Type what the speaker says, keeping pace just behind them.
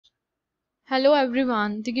Hello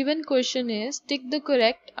everyone, the given question is tick the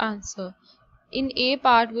correct answer. In A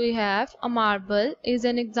part we have a marble is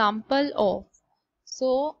an example of.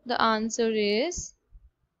 So the answer is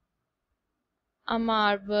a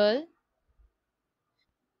marble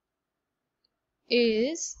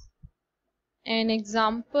is an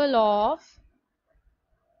example of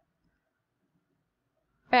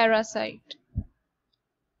parasite.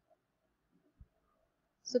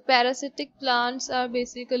 So parasitic plants are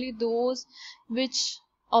basically those which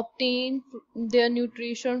obtain their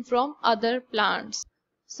nutrition from other plants.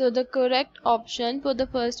 So the correct option for the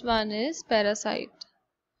first one is parasite.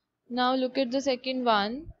 Now look at the second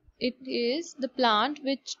one. It is the plant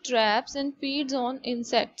which traps and feeds on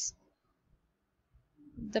insects.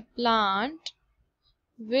 The plant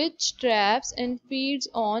which traps and feeds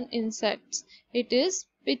on insects. It is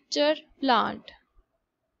pitcher plant.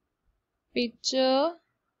 Pitcher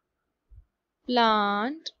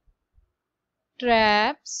plant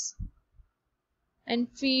traps and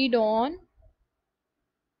feed on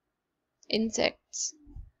insects.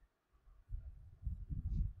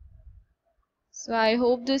 So I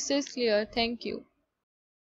hope this is clear. Thank you.